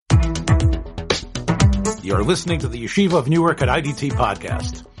You're listening to the Yeshiva of Newark at IDT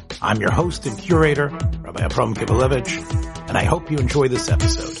podcast. I'm your host and curator, Rabbi Abram Kibalevich, and I hope you enjoy this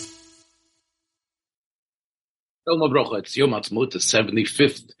episode. Hello, Brocha. It's Yom HaAtzmaut, the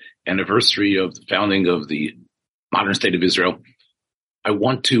 75th anniversary of the founding of the modern state of Israel. I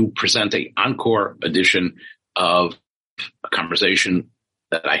want to present an encore edition of a conversation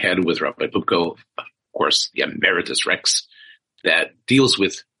that I had with Rabbi Pupko, of course, the Emeritus Rex, that deals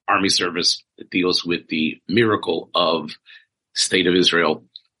with army service, that deals with the miracle of state of Israel,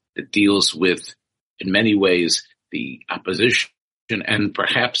 that deals with, in many ways, the opposition and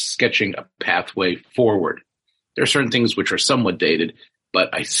perhaps sketching a pathway forward. There are certain things which are somewhat dated,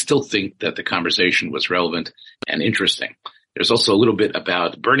 but I still think that the conversation was relevant and interesting. There's also a little bit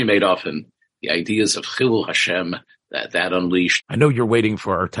about Bernie Madoff and the ideas of Chilul Hashem that unleashed. I know you're waiting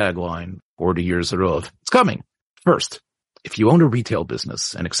for our tagline, 40 years of. It's coming. First, if you own a retail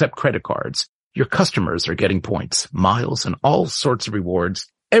business and accept credit cards, your customers are getting points, miles, and all sorts of rewards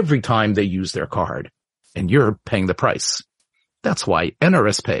every time they use their card, and you're paying the price. That's why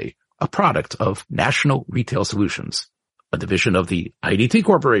NRS Pay, a product of National Retail Solutions, a division of the IDT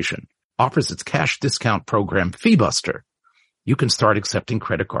Corporation, offers its cash discount program FeeBuster. You can start accepting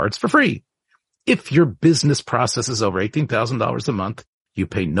credit cards for free. If your business processes over $18,000 a month, you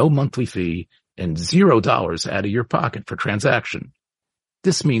pay no monthly fee and $0 out of your pocket for transaction.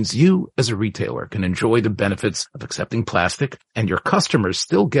 This means you, as a retailer, can enjoy the benefits of accepting plastic, and your customers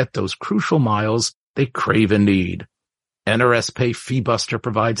still get those crucial miles they crave and need. NRS Pay FeeBuster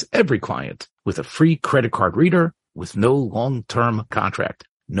provides every client with a free credit card reader with no long-term contract,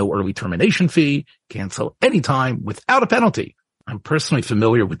 no early termination fee, cancel anytime without a penalty. I'm personally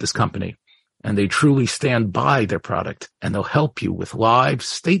familiar with this company, and they truly stand by their product, and they'll help you with live,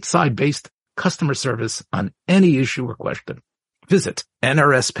 stateside-based customer service on any issue or question. Visit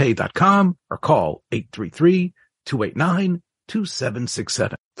nrspay.com or call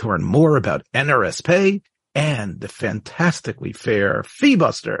 833-289-2767 to learn more about NRS Pay and the fantastically fair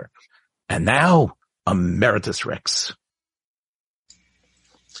FeeBuster. And now, Emeritus Rex.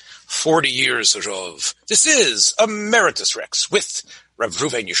 40 years of. This is Emeritus Rex with Rav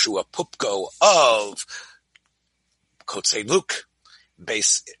Reuven Yeshua Pupko of Kotzei Luke,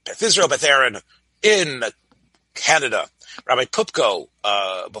 base Beth Israel, Beth Aaron in Canada. Rabbi Pupko,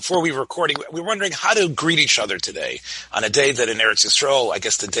 before we were recording, we were wondering how to greet each other today on a day that in Eretz Yisrael, I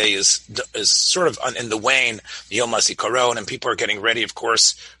guess the day is sort of in the wane, Yom HaZikoron, and people are getting ready, of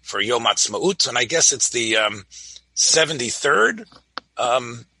course, for Yom HaAtzmaut, and I guess it's the 73rd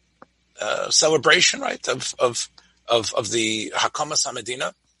celebration, right, of the Hakamas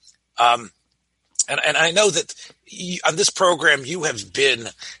HaMedina. And I know that on this program you have been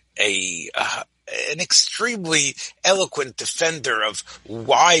an extremely eloquent defender of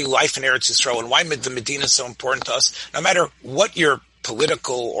why life in Eretz Yisrael and why the Medina is so important to us, no matter what your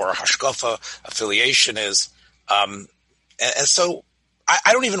political or hashkafa affiliation is. And so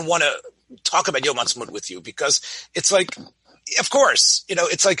I don't even want to talk about Yom HaAtzmaut with you, because it's like, of course,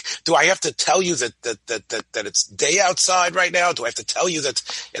 it's like, do I have to tell you that it's day outside right now? Do I have to tell you that,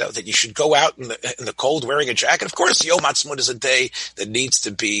 that you should go out in the cold wearing a jacket? Of course, Yom HaAtzmaut is a day that needs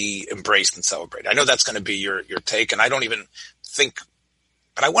to be embraced and celebrated. I know that's going to be your take, and I don't even think,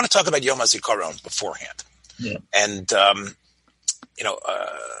 but I want to talk about Yom HaZikoron beforehand. Yeah. And,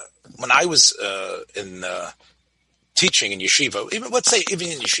 when I was, teaching in yeshiva, even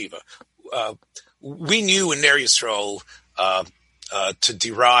in yeshiva, we knew in Ner Yisrael, to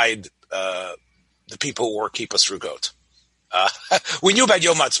deride the people who wore kippos rugot. We knew about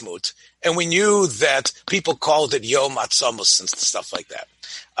Yom HaAtzmaut, and we knew that people called it Yom HaTzamos and stuff like that.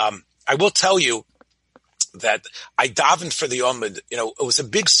 I will tell you that I davened for the Yomid. It was a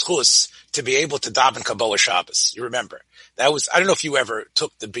big schus to be able to daven Kabbalah Shabbos. You remember? I don't know if you ever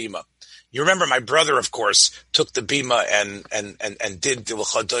took the bima. You remember my brother, of course, took the bima and did the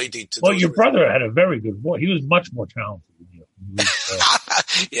l'chadoidi. Well, your brother had a very good voice. He was much more talented than you. He was,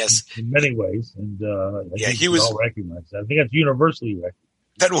 yes, in many ways, and he was well recognized. I think it's universally recognized.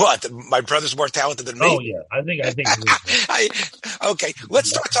 Then what? My brother's more talented than me? Oh yeah, I think. Okay, let's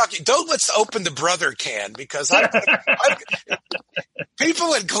start talking. Let's open the brother can, because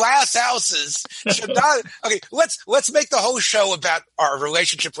people in glass houses should not. Okay, let's make the whole show about our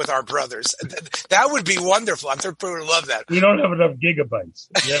relationship with our brothers. That would be wonderful. I'm sure people would love that. We don't have enough gigabytes.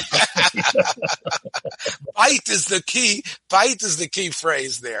 Yeah. Byte is the key. Byte is the key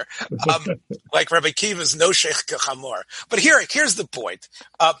phrase there. Like Rabbi Kiva's no sheikh kachamor. But here's the point.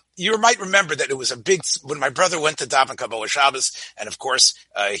 You might remember that it was a big, when my brother went to daven Kabbalah Shabbos, and of course,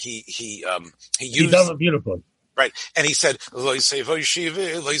 he used. He davened beautifully. Right. And he said, honestly, it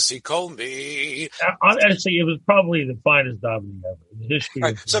was probably the finest davening ever in the history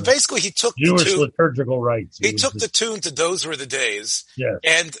right. of So basically he took Jewish the tune, liturgical rites. He took the tune to Those Were the Days. Yes.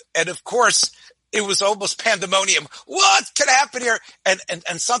 And of course, it was almost pandemonium. What can happen here? And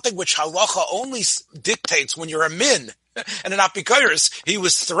something which halacha only dictates when you're a min and an apikoros, he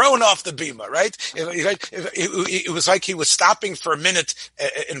was thrown off the bima, right? It was like he was stopping for a minute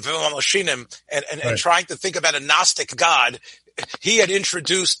in Vilmoshinim and trying to think about a Gnostic God. He had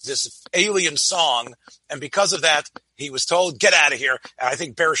introduced this alien song, and because of that, he was told, get out of here. And I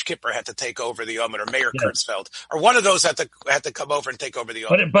think Berish Kipper had to take over the Omen, or Mayor Kurtzfeld, or one of those had to come over and take over the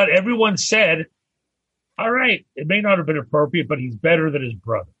Omen. But everyone said, all right, it may not have been appropriate, but he's better than his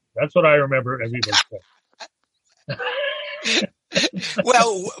brother. That's what I remember everyone saying.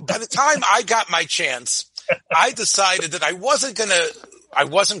 Well, by the time I got my chance, I decided that I wasn't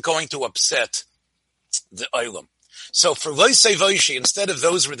going to upset the Olam. So for Loisei Voishi, instead of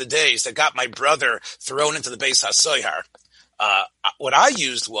Those Were the Days that got my brother thrown into the Beis HaSoyhar, what I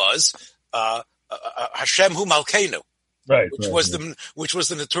used was Hashem Hu Malkeinu, which was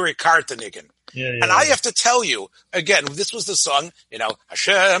the Naturi Karta Niggin. And I have to tell you, again, this was the song,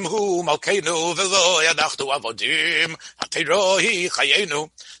 Hashem Hu Malkeinu V'lo Yadachtu Avodim Haterohi Chayenu.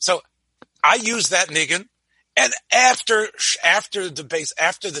 So I used that niggin, and after the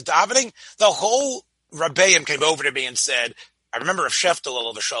davening, the whole Rabbeim came over to me and said, I remember Rav Sheftel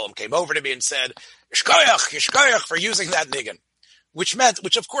Olav Shalom came over to me and said, Yishkoyach for using that niggin, which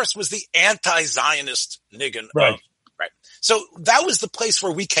of course was the anti-Zionist niggin. Right. Right. So that was the place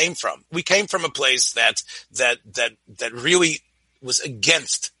where we came from. We came from a place that really was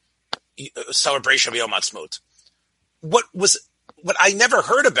against celebration of Yom HaAtzmaut. What I never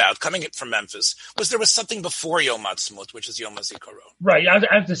heard about coming from Memphis was there was something before Yom HaAtzmaut, which is Yom HaZikoron. Right. I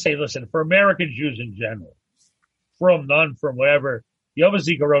have to say, listen, for American Jews in general, from whatever, Yom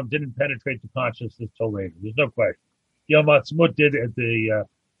HaZikoron didn't penetrate the consciousness till later. There's no question. Yom HaAtzmaut did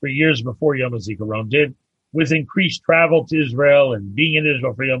for years before Yom HaZikoron did. With increased travel to Israel and being in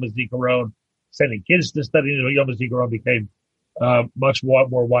Israel for Yom HaZikoron, sending kids to study Yom HaZikoron became much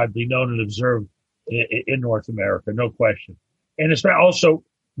more widely known and observed in North America, no question. And it's also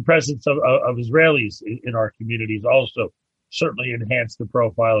the presence of Israelis in our communities also certainly enhanced the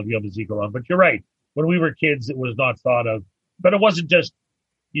profile of Yom HaZikoron. But you're right. When we were kids, it was not thought of. But it wasn't just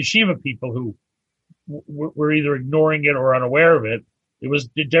yeshiva people who were either ignoring it or unaware of it. It was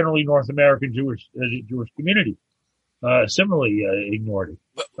the generally North American Jewish community similarly ignored it.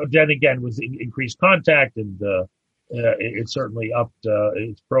 But then again, with increased contact, and it certainly upped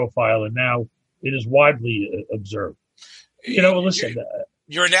its profile, and now it is widely observed. Listen.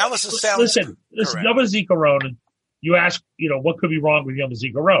 Your analysis sounds. Listen. Yom HaZikoron. You ask, what could be wrong with Yom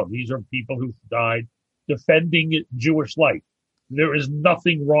HaZikoron? These are people who died defending Jewish life. There is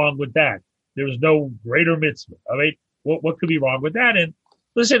nothing wrong with that. There is no greater mitzvah. I mean, what could be wrong with that? And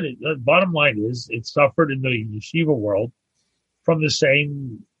listen, the bottom line is it suffered in the yeshiva world for the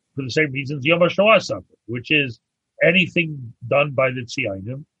same reasons Yom HaShoah suffered, which is anything done by the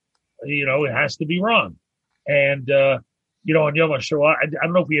Tzionim, it has to be wrong. And, on Yom HaShoah, I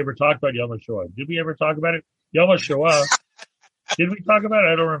don't know if we ever talked about Yom HaShoah. Did we ever talk about it? Yom HaShoah. Did we talk about it?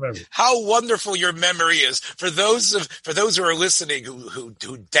 I don't remember. How wonderful your memory is. For those who are listening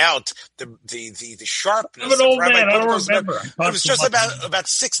who doubt the sharpness. I'm an old man. I don't remember. It was just about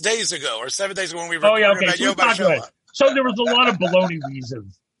 6 days ago or 7 days ago when we recorded about Yom HaShoah. So there was a lot of baloney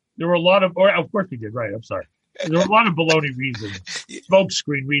reasons. There were a lot of, of course we did, right? I'm sorry. There were a lot of baloney reasons,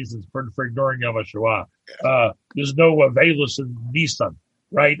 smokescreen reasons for ignoring Yom HaShoah. There's no Velus in Nisan,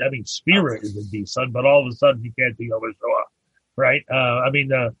 right? I mean, Spirit is in Nisan, but all of a sudden you can't do Yom HaShoah. Right.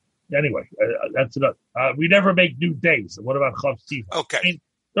 Anyway, that's enough. We never make new days. What about Chav Tzivah? Okay. I mean,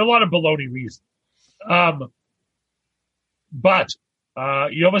 there are a lot of baloney reasons. But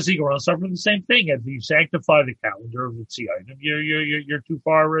Yom HaZikoron suffered the same thing. As you sanctify the calendar of the Tzionim, you're too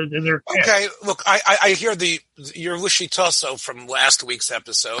far in their camp. Okay. Look, I hear your Lushitoso from last week's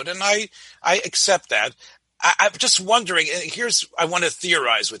episode, and I accept that. I'm just wondering, I want to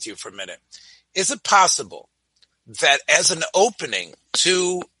theorize with you for a minute. Is it possible that as an opening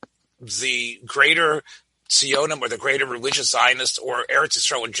to the greater Tzionim or the greater religious Zionist or Eretz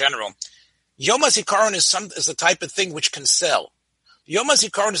Yisrael in general, Yom HaZikaron is the type of thing which can sell. Yom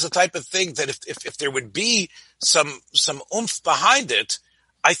HaZikaron is the type of thing that if there would be some oomph behind it,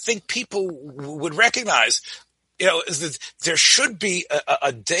 I think people would recognize, there should be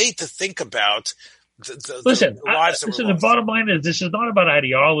a day to think about the lives that the bottom line is this is not about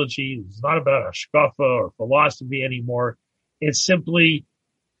ideology. It's not about hashkafa or philosophy anymore. It's simply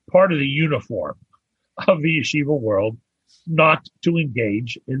part of the uniform. of the yeshiva world not to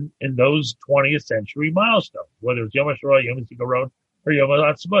engage in those 20th century milestones, whether it's Yom HaShoah, Yom HaZikoron, or Yom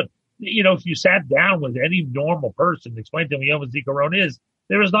HaAtzmaut. If you sat down with any normal person and explained to them what Yom HaZikoron is,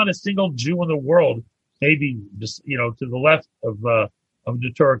 there is not a single Jew in the world, maybe just, to the left of the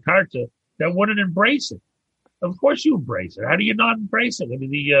Torah Karta, that wouldn't embrace it. Of course you embrace it. How do you not embrace it? I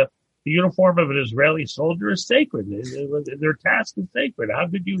mean, the uniform of an Israeli soldier is sacred. Their task is sacred. How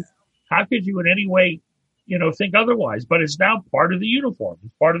could you in any way, think otherwise? But it's now part of the uniform.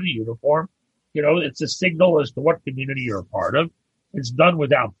 It's part of the uniform. It's a signal as to what community you're a part of. It's done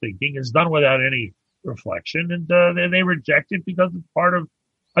without thinking. It's done without any reflection. And they reject it because it's part of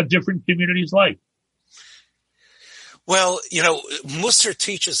a different community's life. Well, Musar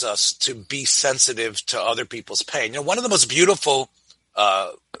teaches us to be sensitive to other people's pain. One of the most beautiful,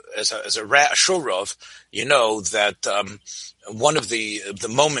 as a Shurov, that one of the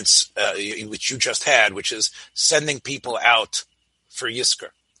moments which you just had, which is sending people out for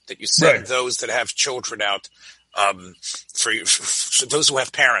Yizkor, that you send those that have children out, for those who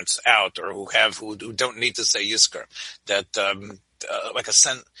have parents out or who don't need to say Yizkor, that like a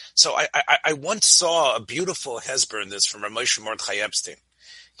sent. So I once saw a beautiful hesber in this from Moshe Mordechai Epstein.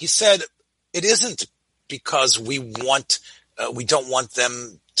 He said it isn't because we don't want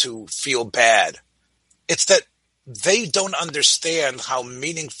them to feel bad. It's that they don't understand how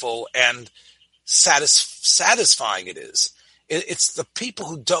meaningful and satisfying it is. It's the people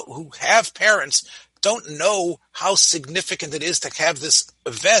who have parents don't know how significant it is to have this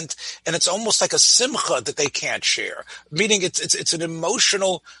event, and it's almost like a simcha that they can't share. Meaning, it's an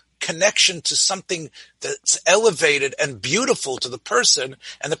emotional connection to something that's elevated and beautiful to the person,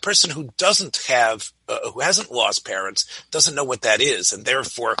 and the person who who hasn't lost parents doesn't know what that is, and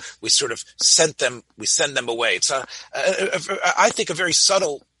therefore we sort of send them away. It's I think a very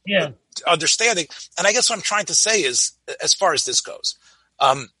subtle understanding, and I guess what I'm trying to say is, as far as this goes,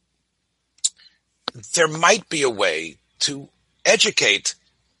 there might be a way to educate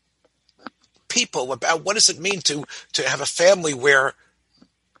people about what does it mean to have a family where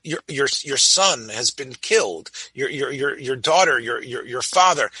your son has been killed, your daughter, your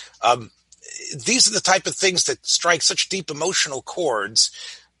father. These are the type of things that strike such deep emotional chords.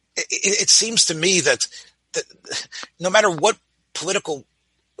 It seems to me that no matter what political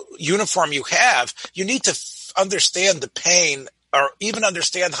uniform you have, you need to understand the pain, or even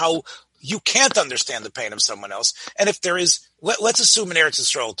understand how you can't understand the pain of someone else. And if there is, let's assume in Eretz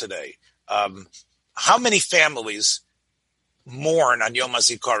Yisrael today, how many families mourn on Yom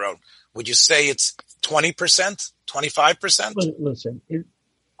HaZikoron? Would you say it's 20%, 25%? Listen,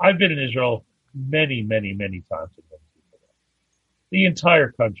 I've been in Israel many, many, many times. The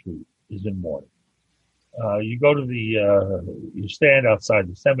entire country is in mourning. You go to you stand outside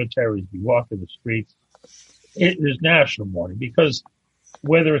the cemeteries, you walk in the streets. There's national mourning, because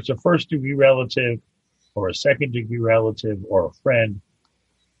whether it's a first-degree relative or a second-degree relative or a friend,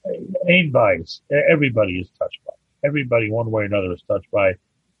 ain't bias. Everybody is touched by it. Everybody, one way or another, is touched by it.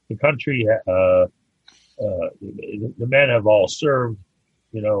 The country. The men have all served.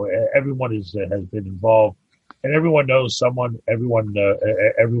 Everyone has been involved, and everyone knows someone. Everyone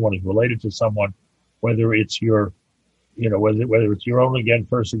is related to someone, whether it's your, whether it's your own, again,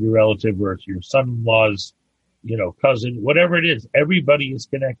 first-degree relative, or it's your son-in-law's, cousin, whatever it is, everybody is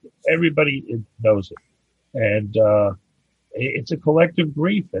connected. Everybody knows it. And, it's a collective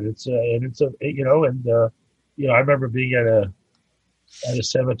grief, and I remember being at a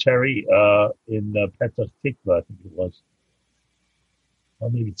cemetery, in Petah Tikva, I think it was. Or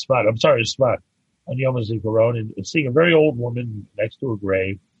maybe Tzfat. I'm sorry, Tzfat, on Yom HaZikoron, and seeing a very old woman next to a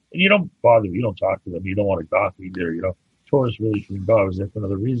grave. And you don't bother, you don't talk to them, you don't want to talk either, tourists really shouldn't go. I was there for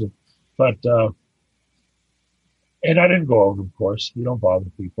another reason. But, and I didn't go over, of course. You don't bother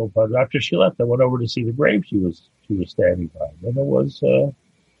people. But after she left, I went over to see the grave she was standing by. And it was a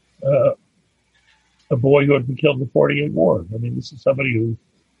boy who had been killed in the 48 war. I mean, this is somebody who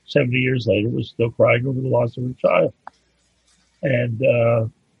 70 years later was still crying over the loss of her child. And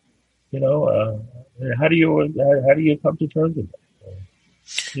how do you come to terms with that?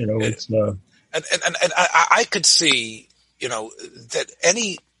 It's and I could see that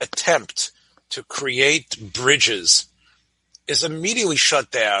any attempt to create bridges is immediately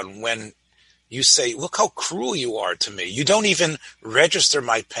shut down when you say, look how cruel you are to me. You don't even register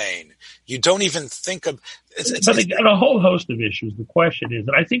my pain. You don't even think of... But again, a whole host of issues. The question is,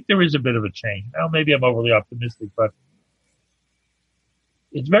 and I think there is a bit of a change. Now, maybe I'm overly optimistic, but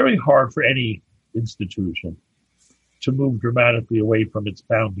it's very hard for any institution to move dramatically away from its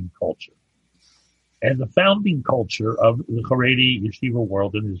founding culture. And the founding culture of the Haredi yeshiva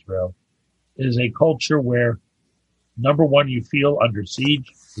world in Israel is a culture where, number one, you feel under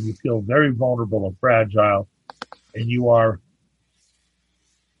siege, and you feel very vulnerable and fragile, and you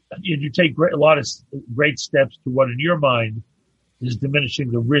take a lot of great steps to what in your mind is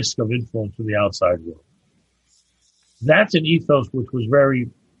diminishing the risk of influence from the outside world. That's an ethos which was very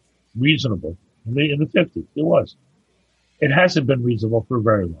reasonable in the 50s. It was. It hasn't been reasonable for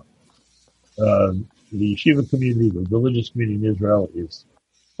very long. The yeshiva community, the religious community in Israel is,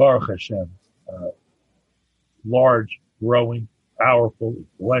 Baruch Hashem, large, growing, powerful,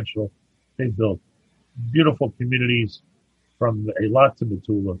 influential. They've built beautiful communities from Eilat to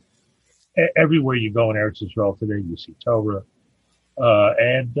Metula. Everywhere you go in Eretz Israel today, you see Torah.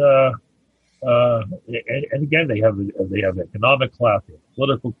 And again, they have economic clout, they have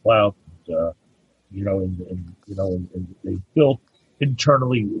political clout, and they've built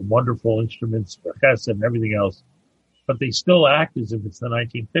internally wonderful instruments for chesed and everything else, but they still act as if it's the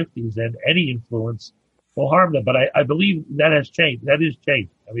 1950s, and any influence will harm them. But I believe that has changed. That is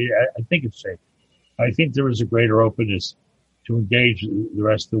changed. I mean, I think it's changed. I think there is a greater openness to engage the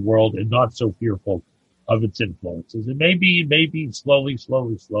rest of the world and not so fearful of its influences. And maybe slowly,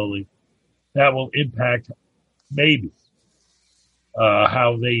 that will impact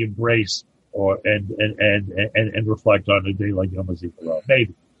how they embrace and reflect on a day like Yom HaZikoron.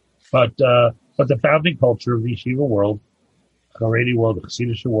 Maybe. But the founding culture of the yeshiva world, Haredi world, the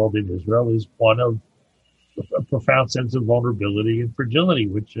Hasidic world in Israel is one of a profound sense of vulnerability and fragility,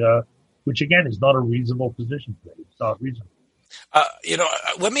 which again is not a reasonable position today. It's not reasonable.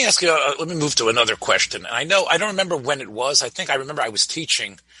 Let me ask you, let me move to another question. I don't remember when it was. I remember I was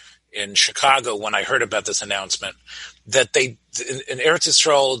teaching in Chicago when I heard about this announcement that in Eretz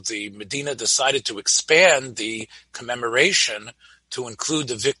Yisrael, the Medina decided to expand the commemoration to include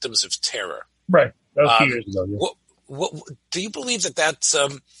the victims of terror. Right. That was 2 years ago. Yeah. What do you believe that's,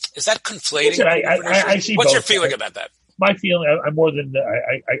 is that conflating? Listen, I see What's both. your feeling about that? My feeling, I'm more than,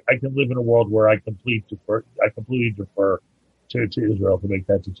 I can live in a world where I completely defer to Israel to make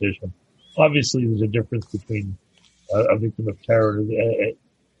that decision. Obviously, there's a difference between a victim of terror.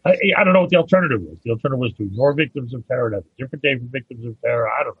 I don't know what the alternative was. The alternative was to ignore victims of terror, to have a different day for victims of terror.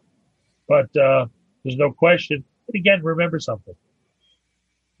 I don't know. But there's no question. And again, remember something.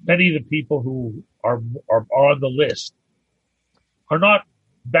 Many of the people who are on the list are not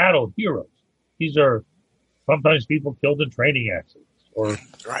battle heroes. These are sometimes people killed in training accidents or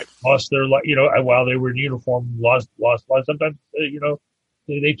lost their life, while they were in uniform, lost lives. Sometimes,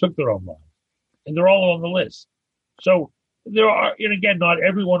 they took their own lives. And they're all on the list. So there are, and again, not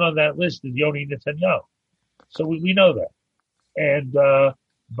everyone on that list is Yoni Netanyahu. So we know that. And,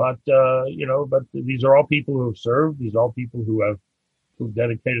 but these are all people who have served. These are all people who've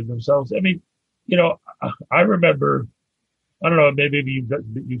dedicated themselves. I mean, I remember, I don't know, maybe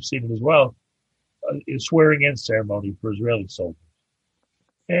you've seen it as well, a swearing-in ceremony for Israeli soldiers.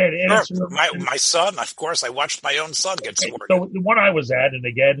 And sure. My son, of course, I watched my own son get sworn. So the one I was at, and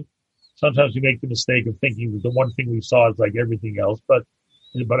again, sometimes we make the mistake of thinking that the one thing we saw is like everything else. But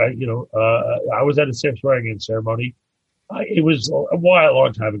I was at a swearing-in ceremony. It was a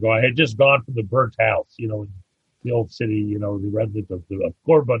long time ago. I had just gone from the burnt house, in the old city, the remnant of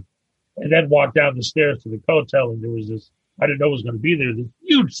Korban, and then walked down the stairs to the hotel, and there was this, I didn't know it was going to be there, this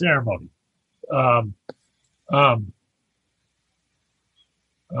huge ceremony.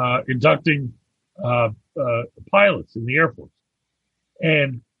 Inducting pilots in the Air Force.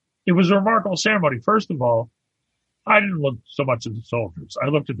 And it was a remarkable ceremony. First of all, I didn't look so much at the soldiers. I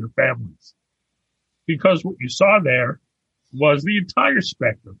looked at their families. Because what you saw there was the entire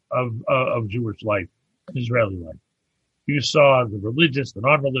spectrum of Jewish life, Israeli life. You saw the religious, the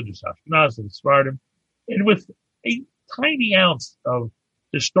non-religious, Ashkenaz, and Sephardim, and with a tiny ounce of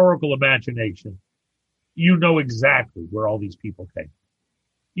historical imagination, you know exactly where all these people came.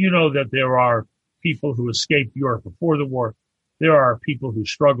 You know that there are people who escaped Europe before the war. There are people who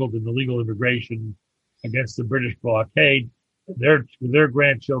struggled in illegal immigration against the British blockade, their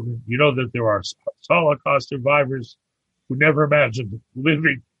grandchildren. You know that there are Holocaust survivors who never imagined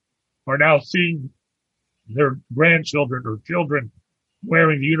living, are now seeing their grandchildren or children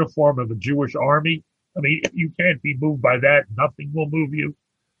wearing the uniform of a Jewish army. I mean, you can't be moved by that. Nothing will move you.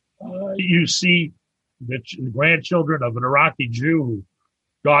 You see the grandchildren of an Iraqi Jew who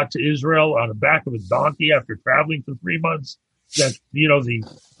got to Israel on the back of a donkey after traveling for 3 months. That,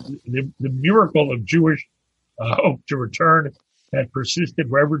 the miracle of Jewish hope to return that persisted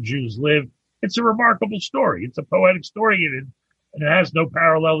wherever Jews live. It's a remarkable story. It's a poetic story, and it has no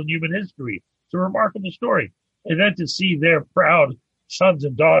parallel in human history. It's a remarkable story. And then to see their proud sons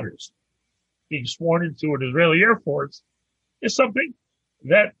and daughters being sworn into an Israeli Air Force is something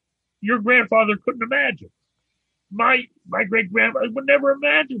that your grandfather couldn't imagine. My great-grandfather would never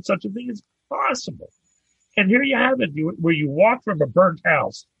imagine such a thing as possible. And here you have it, where you walk from a burnt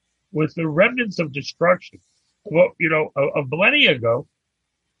house with the remnants of destruction, of millennia ago,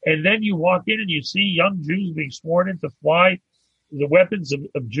 and then you walk in and you see young Jews being sworn in to fly the weapons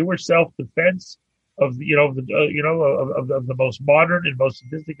of Jewish self-defense of the most modern and most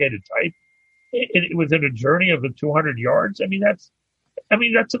sophisticated type within a journey of the 200 yards.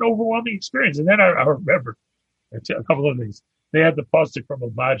 That's an overwhelming experience. And then I remember a couple of things. They had the pasuk from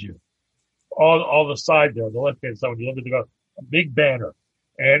Obadiah, all the side there, the left-hand side, when you look at a big banner.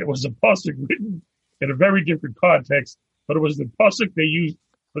 And it was a pasuk written in a very different context, but it was the pasuk they used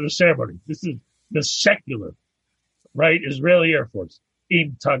for the ceremony. This is the secular, right, Israeli Air Force.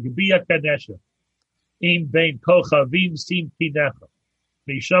 Im tagbia kanesha, im bein kochavim sim kinecha,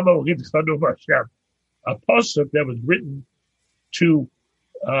 mishama ridchanu Hashem. A pasuk that was written to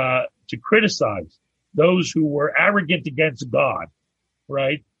criticize those who were arrogant against God,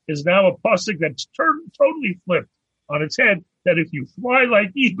 right, is now a pasuk that's turned totally flipped on its head, that if you fly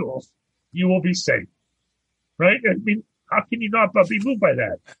like eagles, you will be safe, right? How can you not be moved by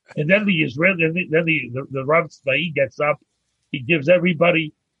that? And then the Rav Tzvai gets up, he gives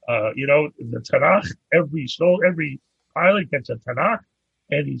everybody, the Tanakh, every pilot gets a Tanakh,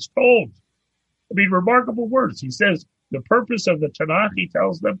 and he's told, remarkable words. He says, the purpose of the Tanakh, he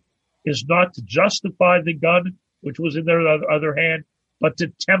tells them, is not to justify the gun, which was in their other hand, but to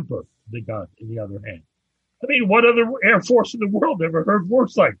temper the gun in the other hand. What other Air Force in the world ever heard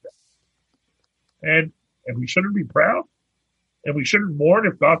words like that? And we shouldn't be proud, and we shouldn't mourn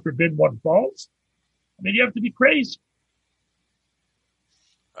if, God forbid, one falls. You have to be crazy.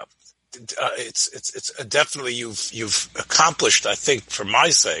 It's definitely you've accomplished, I think, for my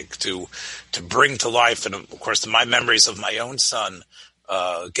sake, to bring to life, and of course, to my memories of my own son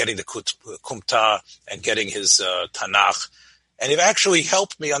getting the Kumta and getting his Tanakh. And you've actually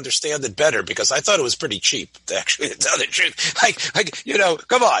helped me understand it better, because I thought it was pretty cheap, to actually tell the truth.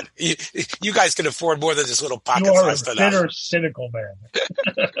 Come on. You guys can afford more than this little pocket-sized Tanakh. You are a bitter, cynical man.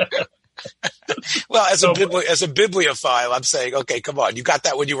 Well, as a bibliophile, I'm saying, okay, come on. You got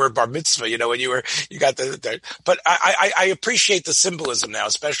that when you were bar mitzvah, you got the but I appreciate the symbolism now,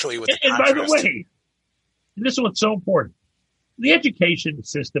 especially with the contrast. And by the way, this is what's so important. The education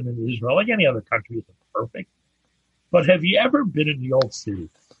system in Israel, like any other country, isn't perfect. But have you ever been in the old city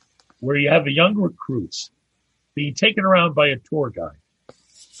where you have the young recruits being taken around by a tour guide,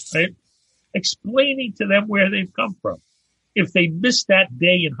 right? Explaining to them where they've come from. If they missed that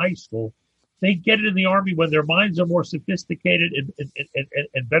day in high school, they get it in the Army when their minds are more sophisticated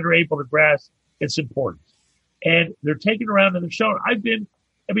and better able to grasp its importance. And they're taken around and they're shown.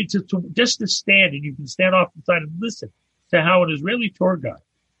 Just to stand, and you can stand off the side and listen to how an Israeli tour guide,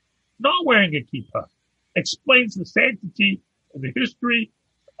 not wearing a kippah, explains the sanctity and the history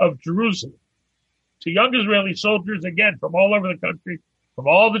of Jerusalem to young Israeli soldiers, again, from all over the country, from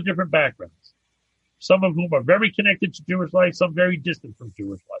all the different backgrounds, some of whom are very connected to Jewish life, some very distant from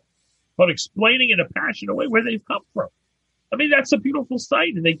Jewish life, but explaining in a passionate way where they've come from. That's a beautiful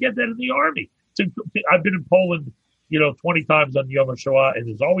sight, and they get that in the Army. I've been in Poland, 20 times on Yom HaShoah, and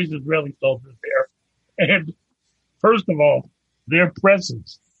there's always Israeli soldiers there. And first of all, their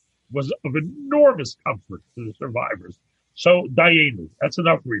presence was of enormous comfort to the survivors. So, Dayenu, that's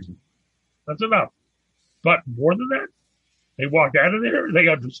enough reason. That's enough. But more than that, they walk out of there, they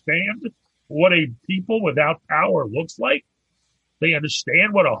understand what a people without power looks like. They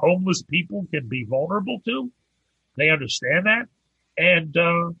understand what a homeless people can be vulnerable to. They understand that. And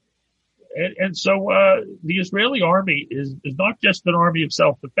so the Israeli army is not just an army of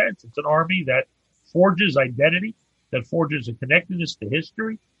self-defense. It's an army that forges identity, that forges a connectedness to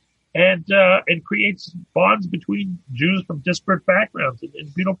history, and creates bonds between Jews from disparate backgrounds in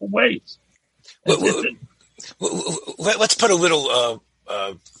beautiful ways. Let's put a little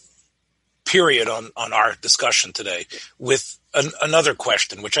period on our discussion today with another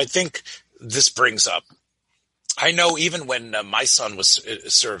question, which I think this brings up. I know even when my son was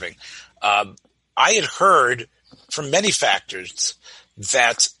serving, I had heard from many factors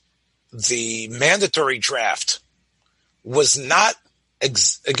that the mandatory draft was not,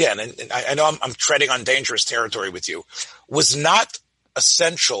 again, and I know I'm treading on dangerous territory with you, was not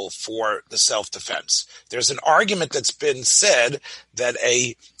essential for the self-defense. There's an argument that's been said that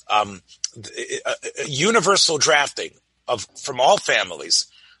a universal drafting from all families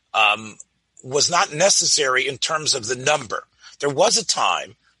was not necessary in terms of the number. There was a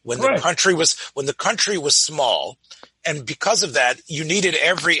time when the country was small, and because of that, you needed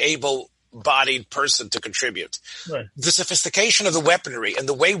every able able-bodied person to contribute. Right. The sophistication of the weaponry and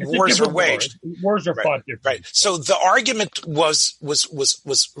the way wars are waged. Wars are fought differently. Right. So the argument was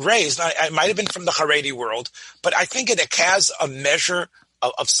raised. I might have been from the Haredi world, but I think it has a measure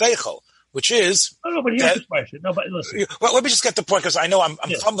of seichel, which is. Oh, no, but here's the question. No, but listen. Well, let me just get the point because I know I'm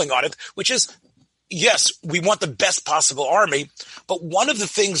fumbling on it, which is, yes, we want the best possible army, but one of the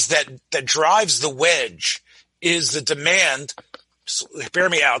things that drives the wedge is the demand, bear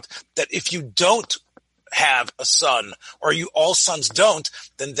me out, that if you don't have a son or all sons don't,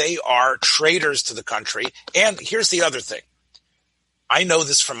 then they are traitors to the country. And here's the other thing. I know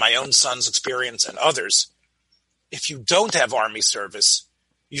this from my own son's experience and others. If you don't have army service,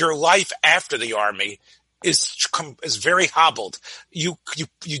 your life after the army is very hobbled. You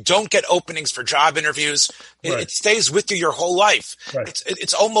don't get openings for job interviews. It stays with you your whole life. Right.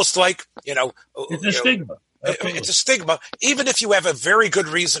 It's almost like, it's a stigma. Absolutely. It's a stigma, even if you have a very good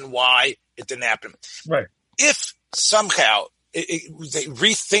reason why it didn't happen. Right. If somehow they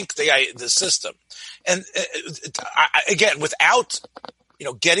rethink the system, and again, without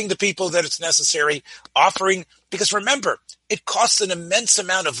getting the people that it's necessary, offering, because remember, it costs an immense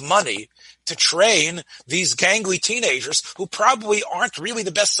amount of money to train these gangly teenagers who probably aren't really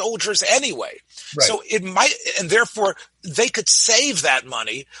the best soldiers anyway. Right. So it might, and therefore they could save that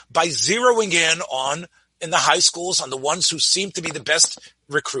money by zeroing in the high schools on the ones who seem to be the best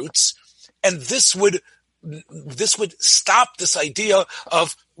recruits. And this would stop this idea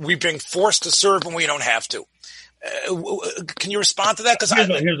of we being forced to serve when we don't have to. Can you respond to that? Because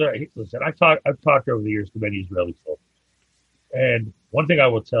listen, I've talked over the years to many Israeli soldiers, and one thing I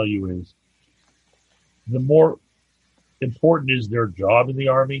will tell you is, the more important is their job in the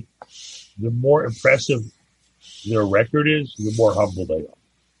army, the more impressive their record is, the more humble they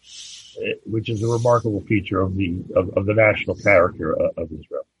are, which is a remarkable feature of the national character of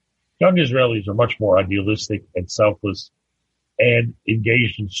Israel. Young Israelis are much more idealistic and selfless and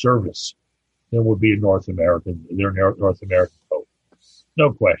engaged in service than would be their North American folks.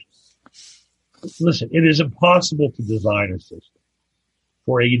 No question. Listen, it is impossible to design a system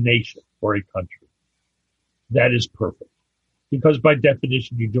for a nation, for a country, that is perfect. Because by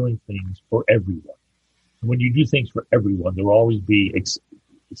definition, you're doing things for everyone. And when you do things for everyone, there will always be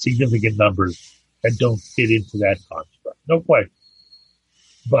significant numbers that don't fit into that construct. No question.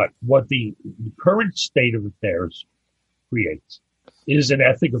 But what the current state of affairs creates is an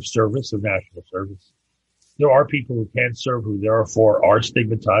ethic of service, of national service. There are people who can't serve, who therefore are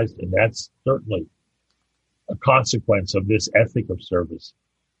stigmatized, and that's certainly a consequence of this ethic of service.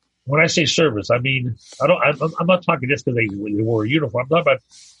 When I say service, I mean, I'm not talking just because they wore a uniform. I'm talking about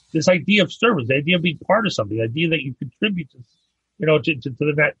this idea of service, the idea of being part of something, the idea that you contribute to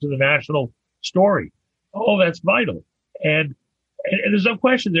the national story. Oh, that's vital. And there's no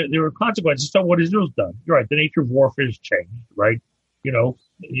question there are consequences to what Israel's done. You're right. The nature of warfare has changed, right?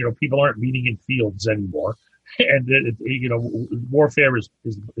 People aren't meeting in fields anymore. And, warfare is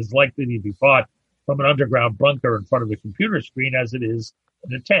likely to be fought from an underground bunker in front of a computer screen as it is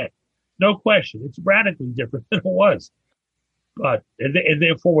in a tent. No question. It's radically different than it was. But, and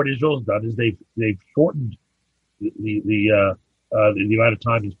therefore what Israel's done is they've shortened the amount of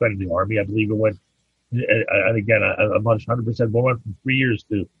time you spend in the army. I believe it went, and again, I'm not 100%, but went from 3 years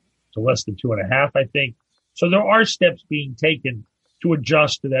to less than 2.5, I think. So there are steps being taken to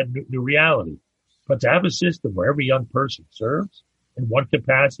adjust to that new reality. But to have a system where every young person serves in one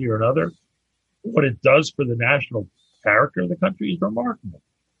capacity or another, what it does for the national character of the country is remarkable.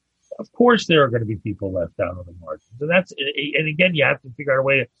 Of course, there are going to be people left out on the margins. And again, you have to figure out a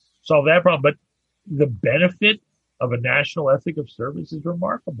way to solve that problem. But the benefit of a national ethic of service is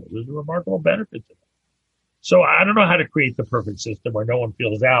remarkable. There's a remarkable benefit to that. So I don't know how to create the perfect system where no one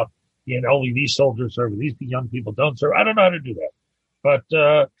feels out. Only these soldiers serve, these young people don't serve. I don't know how to do that. But,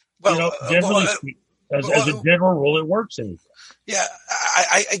 generally, as a general rule, it works anyway. Yeah.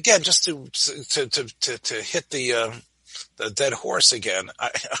 I again, just to hit the dead horse again, I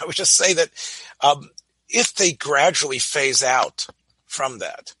would just say that, if they gradually phase out from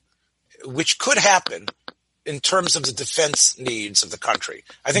that, which could happen in terms of the defense needs of the country,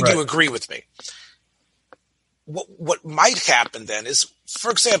 I think you agree with me. What might happen then is,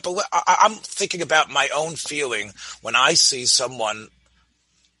 for example, I'm thinking about my own feeling when I see someone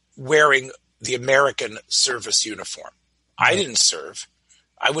wearing the American service uniform. I didn't serve.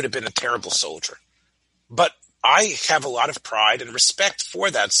 I would have been a terrible soldier. But I have a lot of pride and respect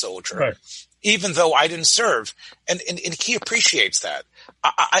for that soldier, even though I didn't serve. And he appreciates that.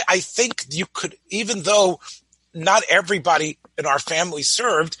 I think you could, even though not everybody in our family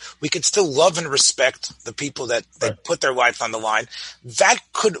served. We could still love and respect the people that put their life on the line. That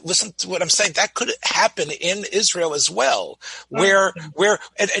could, listen to what I'm saying, that could happen in Israel as well, where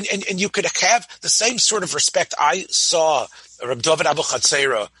and you could have the same sort of respect. I saw Reb David Abu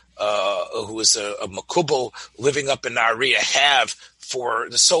Chatzera, who was a Makubal living up in Nahariya, have for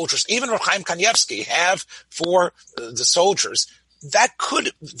the soldiers. Even Reb Chaim Kanievsky have for the soldiers. That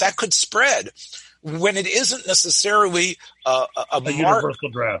could spread when it isn't necessarily a universal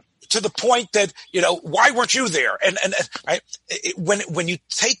draft, to the point that, why weren't you there? And right, when you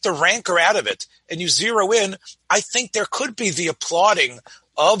take the rancor out of it and you zero in, I think there could be the applauding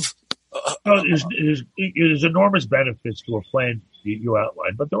of. There's enormous benefits to a plan you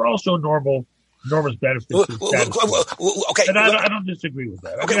outlined, but there are also enormous benefits to status quo. Okay, and I don't disagree with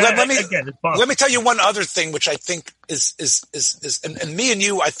that. Okay, let me tell you one other thing, which I think is and me and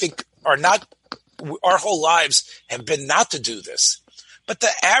you, I think, are not. Our whole lives have been not to do this, but the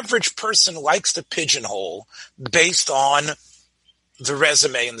average person likes to pigeonhole based on the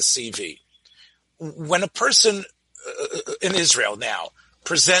resume and the CV. When a person in Israel now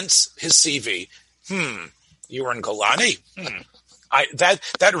presents his CV, you were in Golani.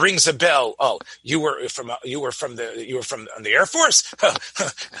 That rings a bell. Oh, you were from the Air Force.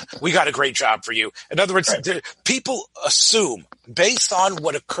 We got a great job for you. In other words, people assume based on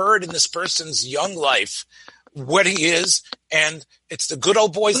what occurred in this person's young life, what he is, and it's the good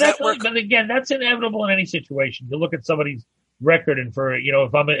old boys network. But again, that's inevitable in any situation. You look at somebody's record, and for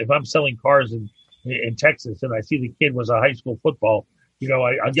if I'm selling cars in Texas, and I see the kid was a high school football,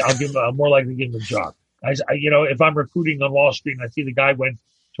 I'll give him. I'm more likely to give him a job. If I'm recruiting on Wall Street and I see the guy went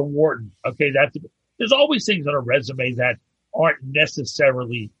to Wharton, okay, there's always things on a resume that aren't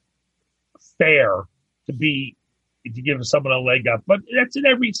necessarily fair to give someone a leg up, but that's in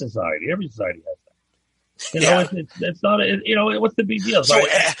every society. Every society has that. It's not. What's the big deal? So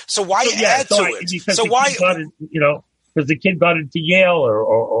why add to it? Because the kid got into Yale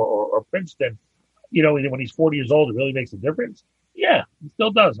or Princeton, when he's 40 years old, it really makes a difference. Yeah, it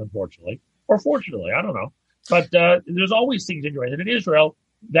still does, unfortunately. Or fortunately, I don't know. But there's always things in your head. And in Israel,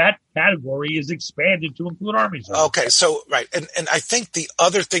 that category is expanded to include army service. Okay, so, right. And I think the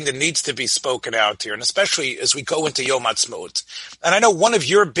other thing that needs to be spoken out here, and especially as we go into Yom HaAtzmaut, and I know one of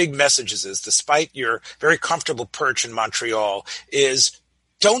your big messages is, despite your very comfortable perch in Montreal, is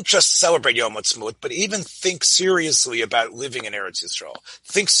don't just celebrate Yom HaAtzmaut, but even think seriously about living in Eretz Yisrael.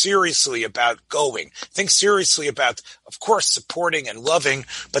 Think seriously about going. Think seriously about, of course, supporting and loving,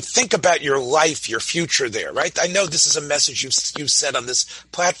 but think about your life, your future there, right? I know this is a message you've said on this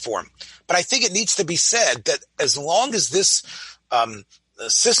platform, but I think it needs to be said that as long as this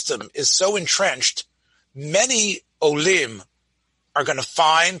system is so entrenched, many Olim are going to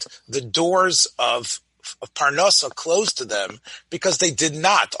find the doors of Parnassa closed to them because they did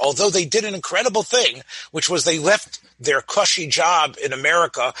not, although they did an incredible thing, which was they left their cushy job in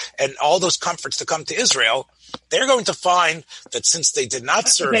America and all those comforts to come to Israel. They're going to find that since they did not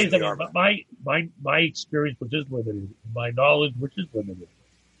serve in the army. My experience, which is limited, my knowledge, which is limited,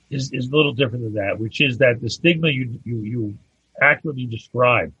 is a little different than that, which is that the stigma you accurately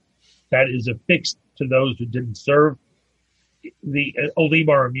described, that is affixed to those who didn't serve. The Olim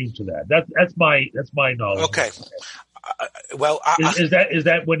are immune to that. That's my knowledge. Okay. Is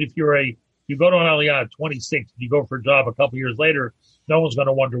that when if you go to an Aliyah at 26, you go for a job a couple years later, no one's going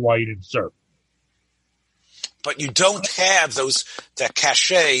to wonder why you didn't serve. But you don't have that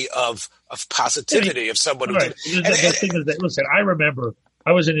cachet of positivity of someone who did. The thing is that, listen, I remember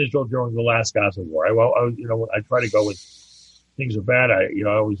I was in Israel during the last Gaza war. I try to go when things are bad. I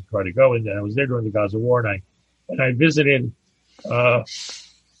always try to go, and I was there during the Gaza war, and I visited an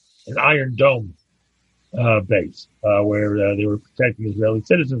Iron Dome base where they were protecting Israeli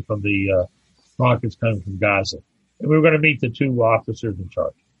citizens from the rockets coming from Gaza. And we were going to meet the two officers in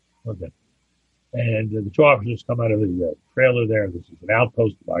charge. Okay. And the two officers come out of the trailer there. This is an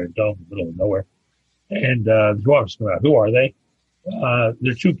outpost of Iron Dome in the middle of nowhere. And the two officers come out. Who are they?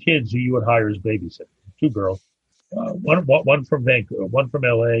 They're two kids who you would hire as babysitters. Two girls. One from Vancouver, one from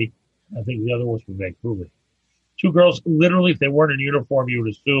LA. I think the other was from Vancouver. Two girls, literally, if they weren't in uniform, you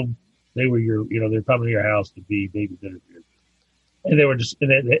would assume they were they're coming to your house to be babysitters. And they were just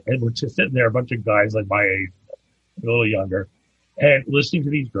sitting there, a bunch of guys like my age, a little younger, and listening to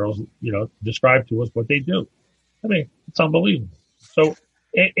these girls, describe to us what they do. I mean, it's unbelievable. So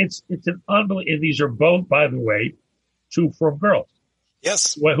it's an unbelievable. And these are both, by the way, two from girls.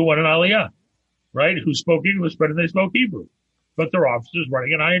 Yes. Who went an Aliyah, right? Who spoke English better than they spoke Hebrew. But they're officers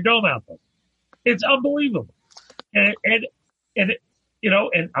running an Iron Dome outpost. It's unbelievable. And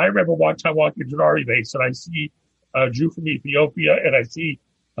I remember one time walking to an army base and I see a Jew from Ethiopia, and I see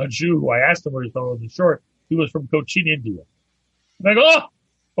a Jew who I asked him where he's from, wasn't sure. He was from Cochin, India. And I go, oh,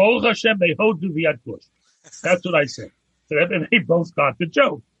 Baruch Hashem, they hold to Viad Kush. That's what I said. So they both got the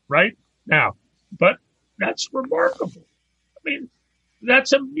joke, right? Now, but that's remarkable. I mean,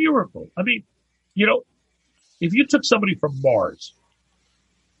 that's a miracle. I mean, you know, if you took somebody from Mars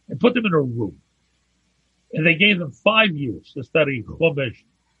and put them in a room, and they gave them 5 years to study Chumash,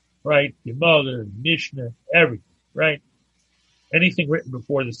 right, Gemara, Mishnah, everything, right? Anything written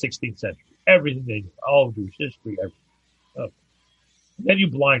before the 16th century, everything they knew, all of Jewish history, everything. Okay. And then you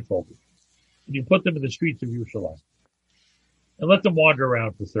blindfold them, and you put them in the streets of Yerushalayim, and let them wander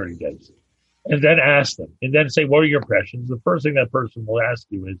around for 30 days, and then ask them, and then say, what are your impressions? The first thing that person will ask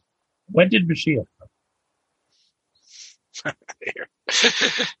you is, when did Mashiach come?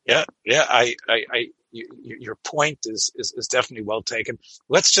 Yeah. Your point is definitely well taken.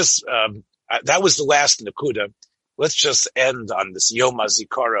 Let's just, that was the last Nakuda. Let's just end on this Yom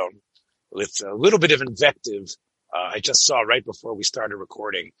HaZikoron with a little bit of invective. I just saw right before we started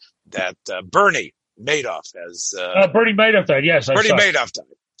recording that, Bernie Madoff has, Bernie Madoff died. Yes. Bernie Madoff died.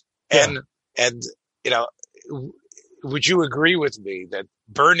 Yeah. And, you know, would you agree with me that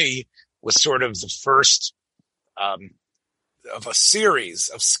Bernie was sort of the first, of a series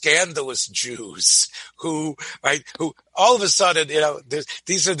of scandalous Jews who all of a sudden, you know,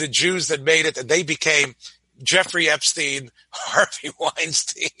 these are the Jews that made it, and they became Jeffrey Epstein, Harvey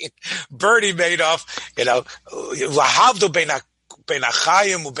Weinstein, Bernie Madoff, you know, lahavdo bein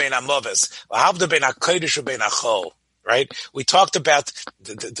hachayim ubein hamoves, lahavdo bein hakodesh ubein hachol. Right? We talked about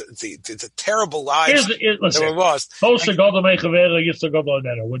the terrible lives that were lost. When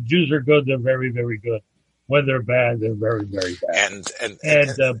Jews are good, they're very, very good. When they're bad, they're very, very bad.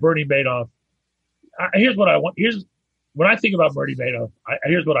 And Bernie Madoff. Here's what I want. When I think about Bernie Madoff.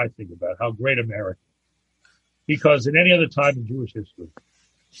 Here's what I think about: how great America. Because in any other time in Jewish history,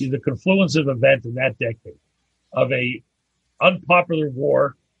 see the confluence of events in that decade of a unpopular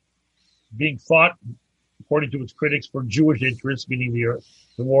war being fought, according to its critics, for Jewish interests, meaning the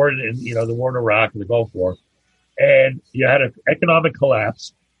war in the war in Iraq and the Gulf War, and you had an economic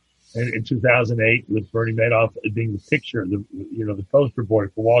collapse in 2008 with Bernie Madoff being the picture, the poster boy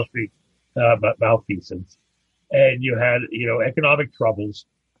for Wall Street malfeasance, and you had economic troubles,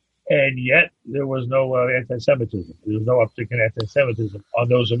 and yet there was no anti-Semitism. There was no uptick in anti-Semitism on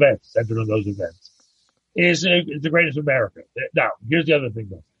those events, centered on those events. It's the greatest America. Now, here's the other thing,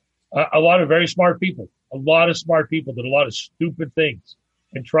 though. A lot of very smart people. A lot of smart people did a lot of stupid things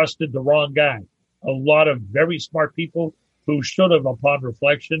and trusted the wrong guy. A lot of very smart people who should have, upon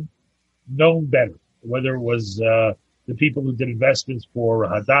reflection, known better, whether it was the people who did investments for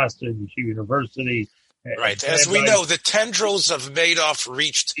Hadassah and Yeshiva University. Right. As we know, the tendrils of Madoff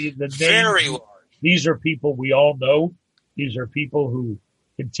reached very large. These are people we all know. These are people who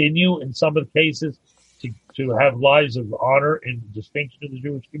continue, in some of the cases, to have lives of honor and distinction in the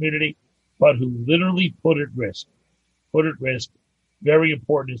Jewish community, but who literally put at risk very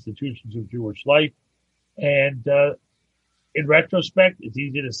important institutions of Jewish life. And in retrospect, it's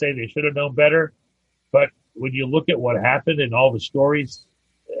easy to say they should have known better, but when you look at what happened and all the stories,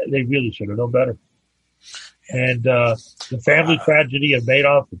 they really should have known better. And the family tragedy of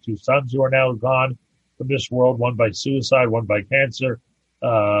Madoff, the 2 sons who are now gone from this world, one by suicide, one by cancer,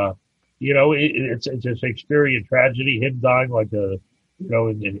 it's a Shakespearean tragedy, him dying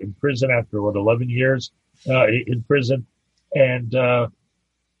in prison after 11 years in prison, and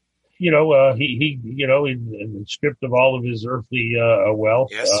in stripped of all of his earthly wealth.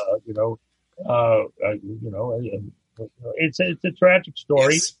 Yes. It's a tragic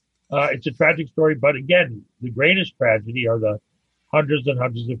story. Yes. It's a tragic story, but again, the greatest tragedy are the hundreds and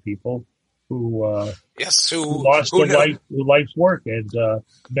hundreds of people who lost their life's work, and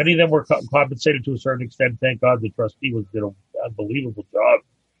many of them were compensated to a certain extent. Thank God the trustee did an unbelievable job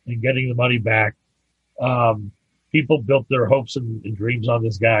in getting the money back. People built their hopes and dreams on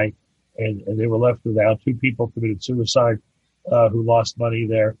this guy, and they were left without. 2 people committed suicide who lost money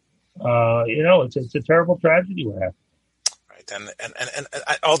there. It's a terrible tragedy what happened. Right, and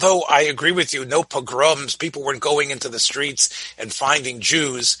although I agree with you, no pogroms, people weren't going into the streets and finding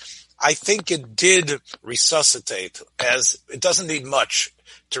Jews. I think it did resuscitate, as it doesn't need much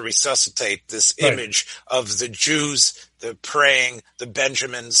to resuscitate this image of the Jews, the praying, the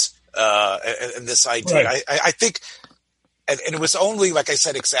Benjamins, and this idea. Right. I think, and it was only, like I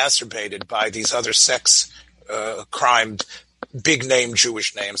said, exacerbated by these other sex crimed big name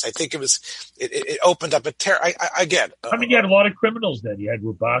Jewish names. I think it opened up a you had a lot of criminals then. You had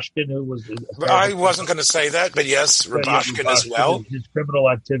Rubashkin, who was. I wasn't going to say that, but yes, Rubashkin as well. His criminal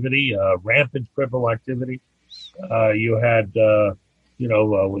activity, rampant criminal activity. You had,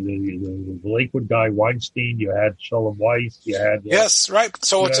 with the Lakewood guy Weinstein. You had Sholem Weiss. You had yes, right.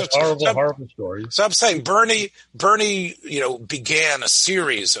 So it's horrible stories. So I'm saying Bernie, began a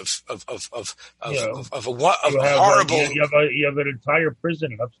series of horrible. You have an entire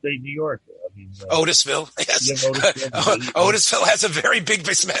prison in upstate New York. I mean, Otisville. Yes, Otisville has a very big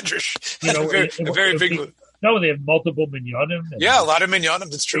base medrash. A very big. No, they have multiple minyanim. Yeah, a lot of minyanim.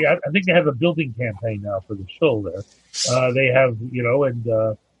 That's true. I think they have a building campaign now for the shul there. They have,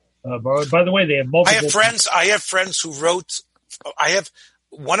 by the way, they have multiple. I have friends who wrote.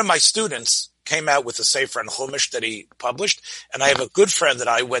 One of my students came out with a sefer on Chumash that he published, and I have a good friend that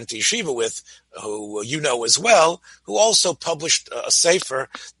I went to yeshiva with, who you know as well, who also published a sefer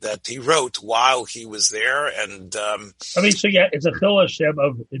that he wrote while he was there. And it's a Chil Hashem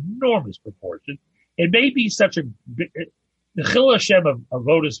of enormous proportion. It may be such the Chil Hashem of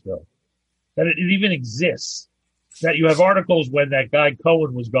Otisville that it even exists. That you have articles when that guy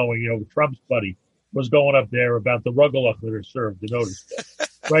Cohen was going, Trump's buddy was going up there about the rugelach that are served in Otisville.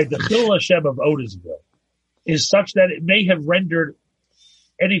 Right? The Chil Hashem of Otisville is such that it may have rendered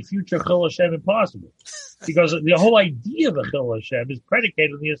any future Chil Hashem impossible. Because the whole idea of a Chil Hashem is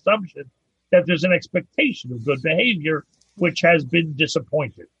predicated on the assumption that there's an expectation of good behavior which has been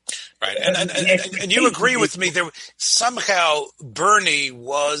disappointed. Right, and you agree with me. There somehow Bernie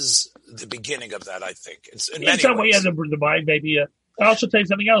was the beginning of that. I think in some way, the mind maybe. I'll also tell you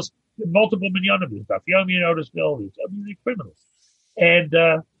something else. Multiple minyanim and stuff. You notice all these. They're criminals. And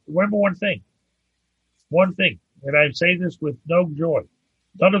remember one thing, and I say this with no joy.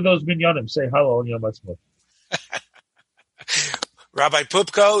 None of those minyanim say hello on Yom HaAtzmaut. Rabbi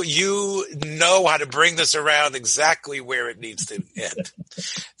Pupko, you know how to bring this around exactly where it needs to end.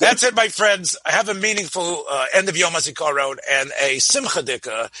 That's it, my friends. I have a meaningful end of Yom HaZikoron and a Simcha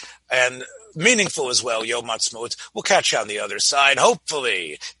Dika, and meaningful as well, Yom HaAtzmaut. We'll catch you on the other side,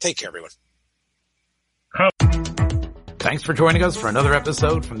 hopefully. Take care, everyone. Thanks for joining us for another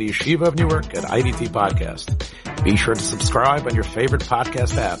episode from the Yeshiva of Newark at IDT Podcast. Be sure to subscribe on your favorite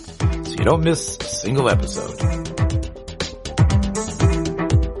podcast app so you don't miss a single episode.